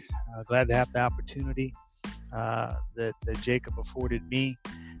here. Glad to have the opportunity that Jacob afforded me,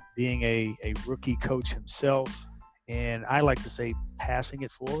 being a rookie coach himself. And I like to say passing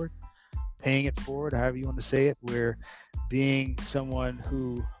it forward, paying it forward, however you want to say it, where being someone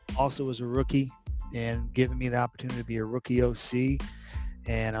who also was a rookie and giving me the opportunity to be a rookie OC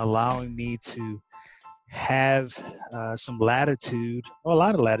and allowing me to have some latitude, or a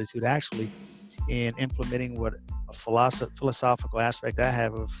lot of latitude actually, in implementing what a philosophical aspect I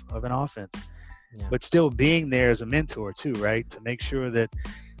have of an offense. Yeah. But still being there as a mentor too, right? To make sure that,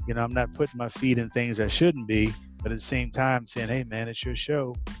 I'm not putting my feet in things I shouldn't be, but at the same time saying, hey man, it's your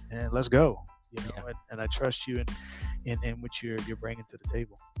show and let's go, and I trust you in what you're bringing to the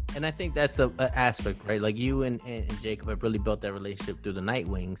table. And I think that's an aspect, right? Like you and Jacob have really built that relationship through the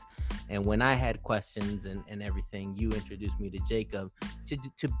Nightwings. And when I had questions and everything, you introduced me to Jacob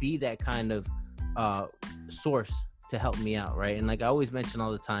to be that kind of source to help me out, right? And like I always mention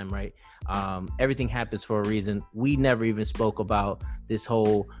all the time, right? Everything happens for a reason. We never even spoke about this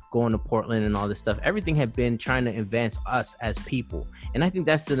whole going to Portland and all this stuff. Everything had been trying to advance us as people. And I think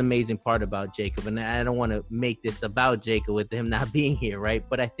that's an amazing part about Jacob. And I don't want to make this about Jacob with him not being here, right?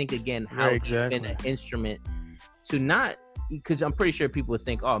 But I think, again, how he's been an instrument to not, because I'm pretty sure people would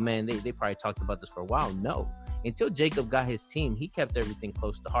think, oh man, they probably talked about this for a while. No, until Jacob got his team, he kept everything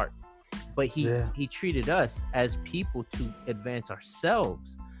close to heart. But he treated us as people to advance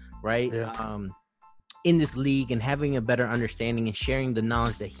ourselves, right? Yeah. In this league, and having a better understanding and sharing the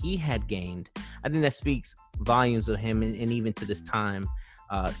knowledge that he had gained. I think that speaks volumes of him, and even to this time,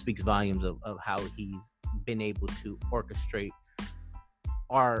 speaks volumes of how he's been able to orchestrate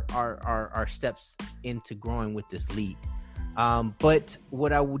our steps into growing with this league. But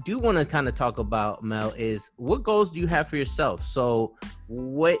what I do want to kind of talk about, Mel, is what goals do you have for yourself? So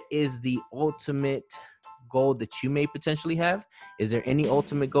what is the ultimate goal that you may potentially have? Is there any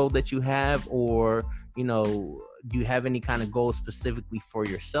ultimate goal that you have, or, do you have any kind of goal specifically for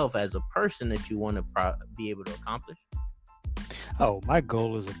yourself as a person that you want to be able to accomplish? Oh, my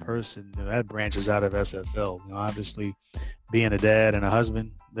goal as a person, that branches out of SFL. Obviously being a dad and a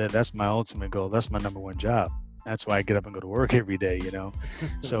husband, that's my ultimate goal. That's my number one job. That's why I get up and go to work every day,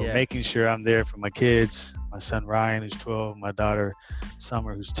 So making sure I'm there for my kids, my son Ryan, who's 12, my daughter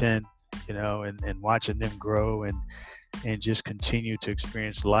Summer, who's 10, and watching them grow and just continue to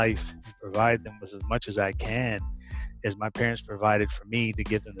experience life and provide them with as much as I can, as my parents provided for me, to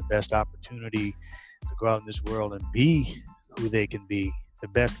give them the best opportunity to go out in this world and be who they can be, the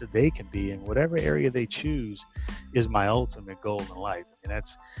best that they can be in whatever area they choose, is my ultimate goal in life. And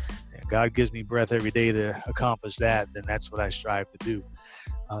that's, God gives me breath every day to accomplish that, then that's what I strive to do.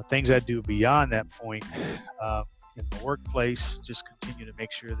 Things I do beyond that point, in the workplace, just continue to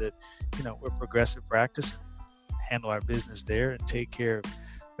make sure that, we're progressive practice and handle our business there and take care of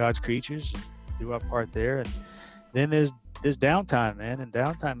God's creatures and do our part there. And then there's downtime, man, and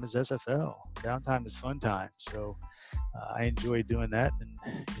downtime is SFL. Downtime is fun time. So I enjoy doing that, and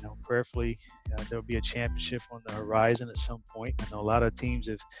prayerfully there'll be a championship on the horizon at some point. I know a lot of teams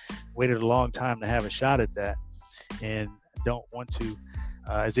have waited a long time to have a shot at that, and don't want to,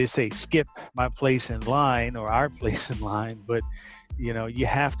 as they say, skip my place in line or our place in line. But you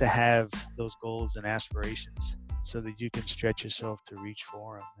have to have those goals and aspirations so that you can stretch yourself to reach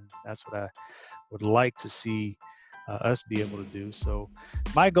for them, and that's what I would like to see us be able to do. So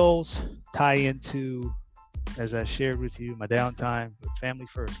my goals tie into, as I shared with you, my downtime, but family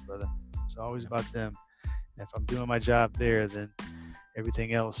first, brother. It's always about them. And if I'm doing my job there, then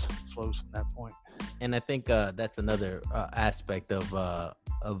everything else flows from that point. And I think that's another aspect of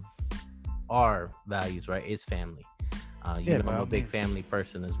our values, right? Is family. I'm a big family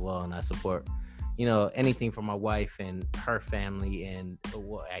person as well, and I support, anything from my wife and her family, and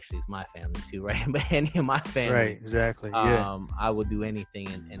well, actually it's my family too, right? But any of my family, right? Exactly. Yeah. I would do anything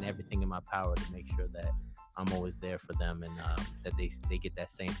and everything in my power to make sure that I'm always there for them, and that they get that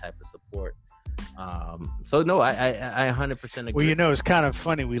same type of support. So no, I 100% agree. Well, it's kind of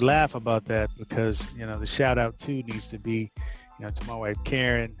funny. We laugh about that because, the shout out too needs to be, to my wife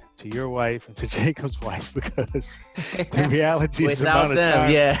Karen, to your wife, and to Jacob's wife, because the reality is the amount of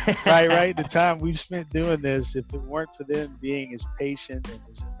time, right, the time we've spent doing this, if it weren't for them being as patient and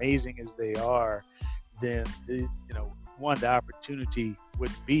as amazing as they are, then the opportunity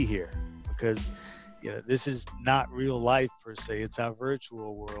wouldn't be here, because this is not real life per se. It's our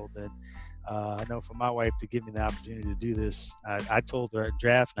virtual world. And I know for my wife to give me the opportunity to do this, I told her at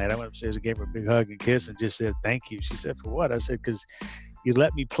draft night, I went upstairs and gave her a big hug and kiss and just said, thank you. She said, for what? I said, because you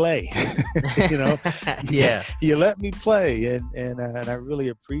let me play. you know, Yeah. you let me play, and I really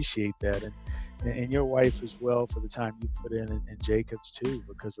appreciate that, and your wife as well for the time you put in, and Jacob's too,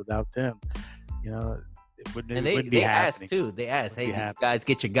 because without them, you know, And it they wouldn't be they asked happening. too. They asked, Wouldn't "Hey, be did you happening. guys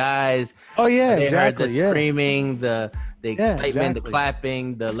get your guys?" Oh yeah, They heard the exactly. Yeah, screaming, the yeah, excitement, the exactly.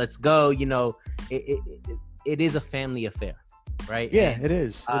 clapping, the "let's go." You know, it is a family affair, right? Yeah, And it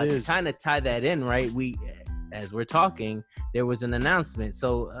is. It to is. kind of tie that in, right? As we're talking, there was an announcement.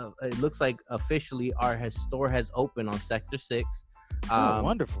 So it looks like officially our store has opened on Sector 6. Oh,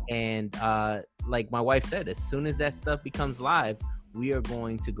 wonderful. And like my wife said, as soon as that stuff becomes live, we are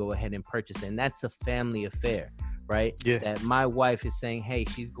going to go ahead and purchase it. And that's a family affair, right? Yeah. That my wife is saying, hey,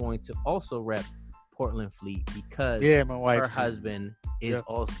 she's going to also rep Portland Fleet because Yeah, my wife her too. husband is Yep.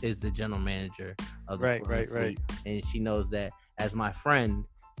 also is the general manager of the Right, Portland right, Fleet. And she knows that as my friend,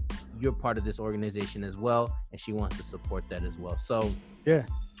 you're part of this organization as well, and she wants to support that as well. So yeah,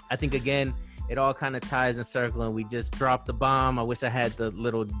 I think again, it all kind of ties in circle, and we just dropped the bomb. I wish I had the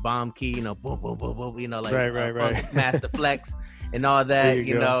little bomb key, you know, boom, boom, boom, boom, you know, like right. Master Flex and all that,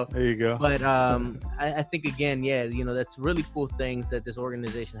 you know. There you go. But I think again, yeah, you know, that's really cool things that this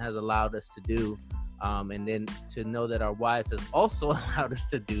organization has allowed us to do, and then to know that our wives has also allowed us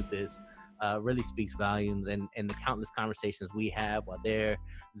to do this. Really speaks volumes, and the countless conversations we have while they're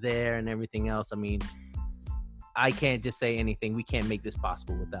there and everything else. I mean, I can't just say anything. We can't make this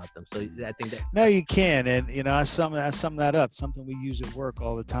possible without them. So I think that No, you can, and you know, I sum that up. Something we use at work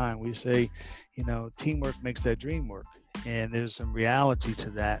all the time. We say, you know, teamwork makes that dream work, and there's some reality to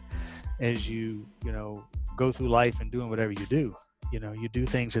that as you know, go through life and doing whatever you do. You know, you do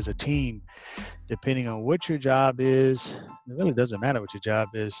things as a team, depending on what your job is. It really doesn't matter what your job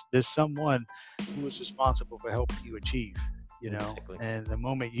is. There's someone who is responsible for helping you achieve. You know, Exactly. and the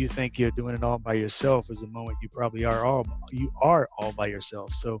moment you think you're doing it all by yourself is the moment you probably are all by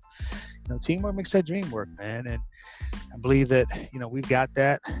yourself. So, you know, teamwork makes that dream work, man. And I believe that, you know, we've got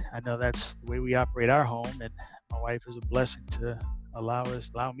that. I know that's the way we operate our home, and my wife is a blessing to allow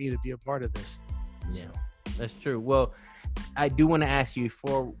me to be a part of this. Yeah, that's true. Well, I do want to ask you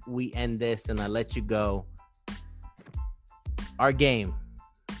before we end this and I let you go, our game,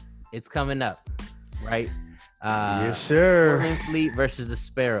 it's coming up, right? Yes, sir. Portland Fleet versus the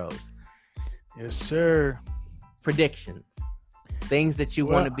Sparrows. Yes, sir. Predictions, things that you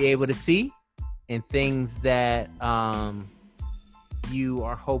want to be able to see, and things that you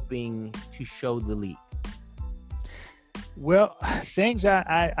are hoping to show the league. Well, things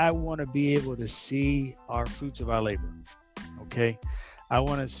I want to be able to see are fruits of our labor. Okay, I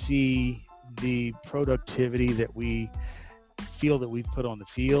want to see the productivity that we feel that we put on the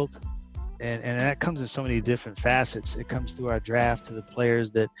field. And that comes in so many different facets. It comes through our draft to the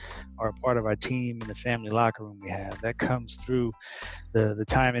players that are a part of our team and the family locker room we have. That comes through the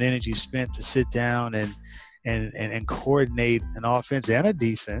time and energy spent to sit down and coordinate an offense and a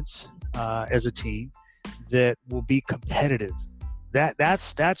defense as a team that will be competitive.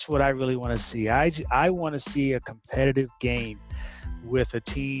 That's what I really want to see. I want to see a competitive game with a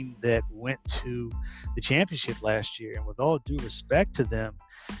team that went to the championship last year. And with all due respect to them,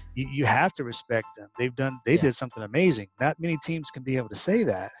 you have to respect them. They did something amazing. Not many teams can be able to say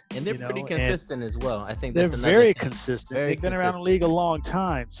that. And they're pretty consistent as well. I think they're that's very thing. consistent. Very They've been around the league a long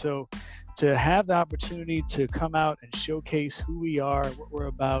time. So to have the opportunity to come out and showcase who we are, what we're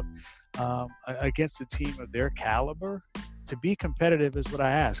about, against a team of their caliber, to be competitive is what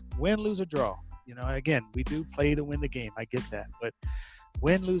I ask. Win, lose, or draw. You know, again, we do play to win the game. I get that. But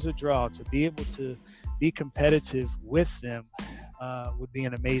win, lose, or draw, to be able to be competitive with them would be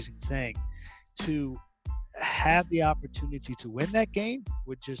an amazing thing. To have the opportunity to win that game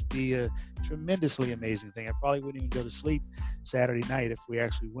would just be a tremendously amazing thing. I probably wouldn't even go to sleep Saturday night if we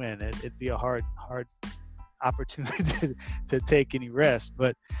actually win. It'd be a hard opportunity to take any rest.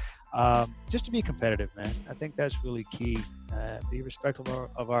 But just to be competitive, man. I think that's really key. Be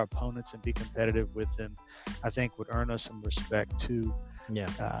respectful of our opponents and be competitive with them, I think would earn us some respect too.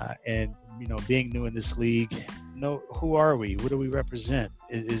 Yeah. And, you know, being new in this league, know who are we? What do we represent?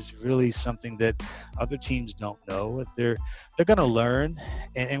 Is really something that other teams don't know. They're going to learn,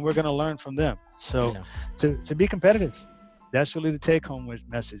 and we're going to learn from them. So to be competitive, that's really the take-home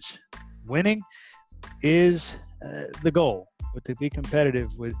message. Winning is the goal, but to be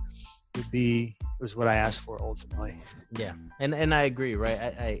competitive was what I asked for ultimately. Yeah, and I agree,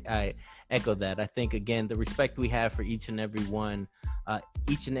 right? I echo that. I think, again, the respect we have for each and every one,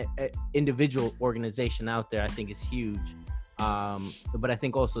 each and individual organization out there, I think is huge. But I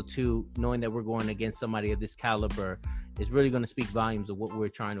think also too, knowing that we're going against somebody of this caliber is really going to speak volumes of what we're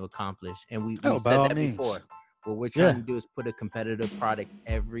trying to accomplish. And we said that before. What we're trying to do is put a competitive product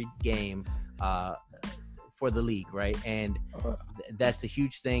every game for the league, right? And that's a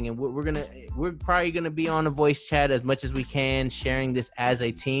huge thing. And we're probably gonna be on a voice chat as much as we can, sharing this as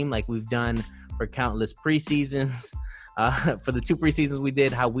a team, like we've done for countless preseasons. For the 2 preseasons we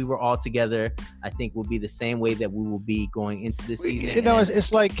did, how we were all together, I think will be the same way that we will be going into this season. You know,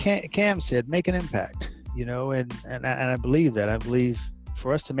 it's like Cam said, make an impact. You know, and I believe that. I believe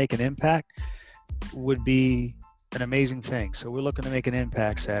for us to make an impact would be an amazing thing. So we're looking to make an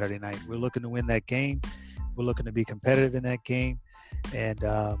impact Saturday night. We're looking to win that game. We're looking to be competitive in that game, and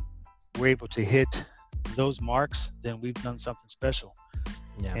we're able to hit those marks, then we've done something special.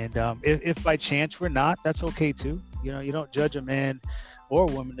 Yeah. And if by chance we're not, that's okay too. You know, you don't judge a man or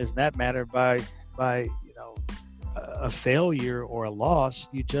a woman, in that matter, by you know, a failure or a loss.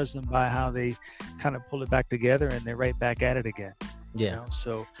 You judge them by how they kind of pull it back together and they're right back at it again. Yeah. You know?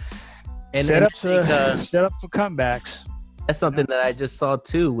 So set up for comebacks. That's something that I just saw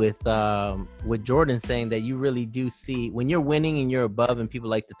too with Jordan saying that you really do see when you're winning and you're above and people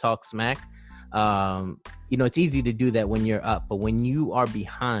like to talk smack. You know, it's easy to do that when you're up, but when you are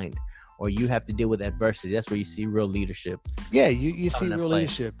behind or you have to deal with adversity, that's where you see real leadership. Yeah, you see real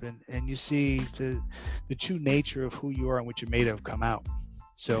leadership and you see the true nature of who you are and what you're made of come out.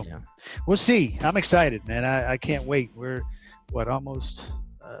 So we'll see. I'm excited, man. I can't wait. We're almost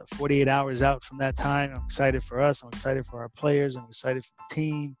 48 hours out from that time. I'm excited for us. I'm excited for our players. I'm excited for the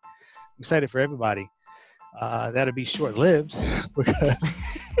team. I'm excited for everybody. That'll be short-lived because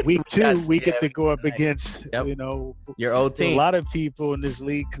week 2 we get to go up against you know, your old team. A lot of people in this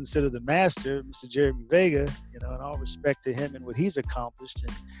league consider the master, Mr. Jeremy Vega. You know, and all respect to him and what he's accomplished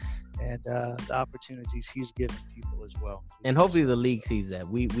and the opportunities he's given people as well. And hopefully the league sees that.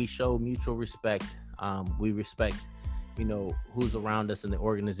 We show mutual respect. We respect, you know, who's around us and the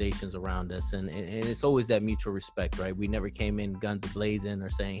organizations around us. And it's always that mutual respect, right? We never came in guns blazing or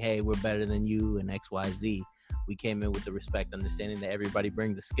saying, hey, we're better than you and X, Y, Z. We came in with the respect, understanding that everybody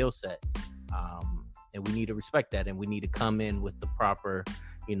brings a skill set. And we need to respect that. And we need to come in with the proper,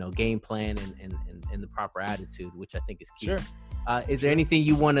 you know, game plan and the proper attitude, which I think is key. Sure. Is there anything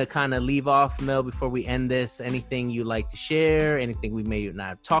you want to kind of leave off, Mel, before we end this? Anything you like to share? Anything we may not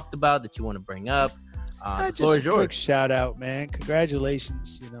have talked about that you want to bring up? The floor is yours. Quick shout out, man.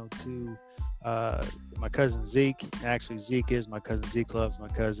 Congratulations, you know, to my cousin Zeke. Actually, Zeke is my cousin. Zeke loves my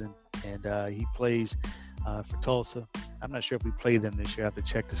cousin, and he plays for Tulsa. I'm not sure if we play them this year. I have to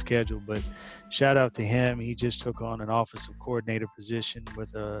check the schedule, but shout out to him. He just took on an offensive coordinator position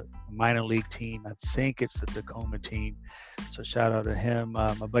with a minor league team. I think it's the Tacoma team. So shout out to him.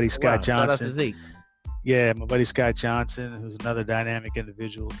 My buddy Scott Johnson. Shout out to Zeke. Yeah, my buddy Scott Johnson, who's another dynamic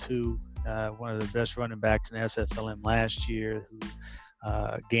individual too. One of the best running backs in SFLM last year, who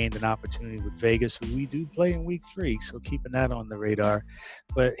gained an opportunity with Vegas, who we do play in week 3, so keeping that on the radar.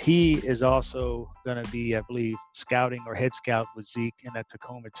 But he is also going to be, I believe, scouting or head scout with Zeke in that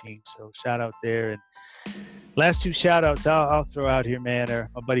Tacoma team. So shout out there. And last 2 shout outs I'll throw out here, man, are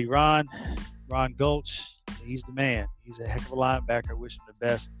my buddy Ron Gulch. He's the man. He's a heck of a linebacker. Wish him the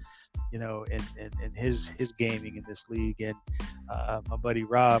best, you know, in his gaming in this league. And my buddy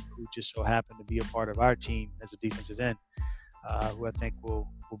Rob, who just so happened to be a part of our team as a defensive end, who I think will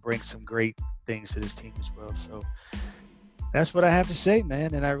bring some great things to this team as well. So that's what I have to say,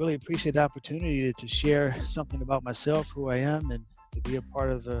 man. And I really appreciate the opportunity to share something about myself, who I am, and to be a part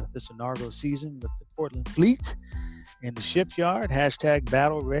of this inaugural season with the Portland Fleet in the shipyard. #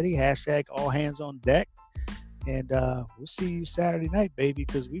 battle ready. # all hands on deck. And we'll see you Saturday night, baby,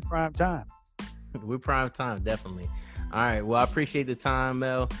 because we prime time. We're prime time, definitely. All right. Well, I appreciate the time,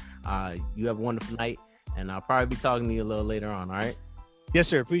 Mel. You have a wonderful night, and I'll probably be talking to you a little later on. All right. Yes,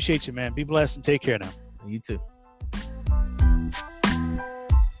 sir. Appreciate you, man. Be blessed and take care now. You too.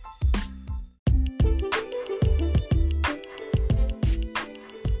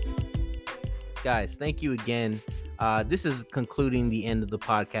 Guys, thank you again. This is concluding the end of the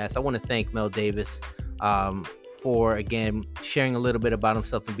podcast. I want to thank Mel Davis for, again, sharing a little bit about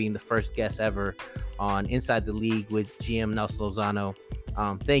himself and being the first guest ever on Inside the League with GM Nelson Lozano.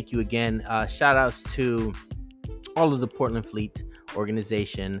 Thank you again. Shout outs to all of the Portland Fleet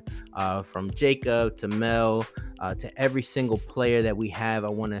organization, from Jacob to Mel, to every single player that we have. I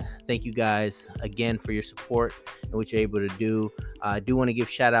want to thank you guys again for your support and what you're able to do. I do want to give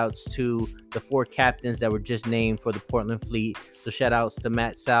shout outs to the 4 captains that were just named for the Portland Fleet. So shout outs to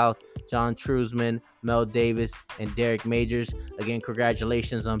Matt South, John Trusman, Mel Davis, and Derek Majors. Again,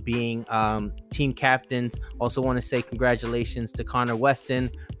 congratulations on being team captains. Also want to say congratulations to Connor Weston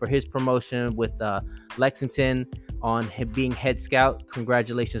for his promotion with Lexington. on being head scout.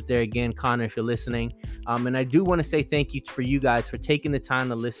 Congratulations there again, Connor, if you're listening. And I do want to say thank you for you guys for taking the time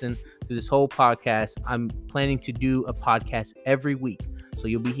to listen to this whole podcast. I'm planning to do a podcast every week. So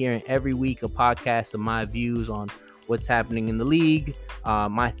you'll be hearing every week a podcast of my views on what's happening in the league,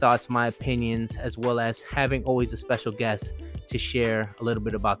 my thoughts, my opinions, as well as having always a special guest to share a little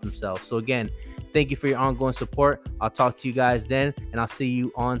bit about themselves. So again, thank you for your ongoing support. I'll talk to you guys then, and I'll see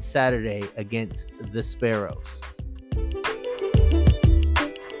you on Saturday against the Sparrows.